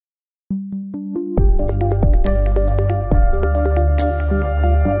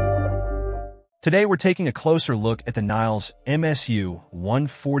Today we're taking a closer look at the Niles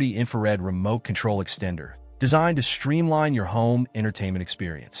MSU140 infrared remote control extender, designed to streamline your home entertainment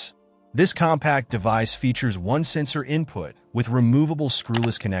experience. This compact device features one sensor input with removable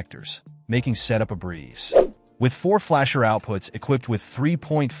screwless connectors, making setup a breeze. With 4 flasher outputs equipped with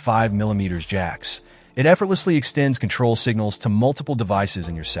 3.5mm jacks, it effortlessly extends control signals to multiple devices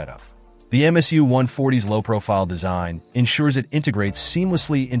in your setup. The MSU140's low-profile design ensures it integrates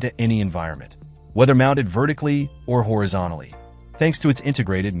seamlessly into any environment, whether mounted vertically or horizontally, thanks to its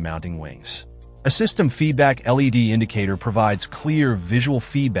integrated mounting wings. A system feedback LED indicator provides clear visual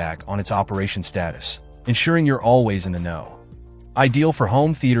feedback on its operation status, ensuring you're always in the know. Ideal for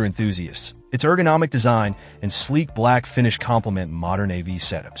home theater enthusiasts, its ergonomic design and sleek black finish complement modern AV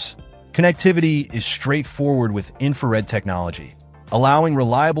setups. Connectivity is straightforward with infrared technology, allowing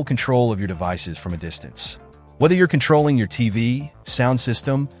reliable control of your devices from a distance. Whether you're controlling your TV, sound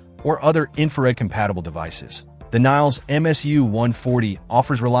system, or other infrared-compatible devices, the Niles MSU140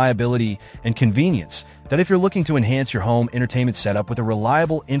 offers reliability and convenience that if you're looking to enhance your home entertainment setup with a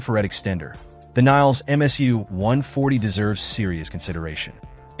reliable infrared extender, the Niles MSU140 deserves serious consideration.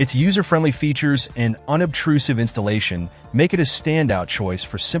 Its user-friendly features and unobtrusive installation make it a standout choice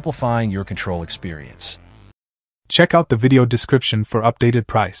for simplifying your control experience. Check out the video description for updated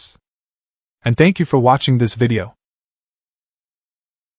price. And thank you for watching this video.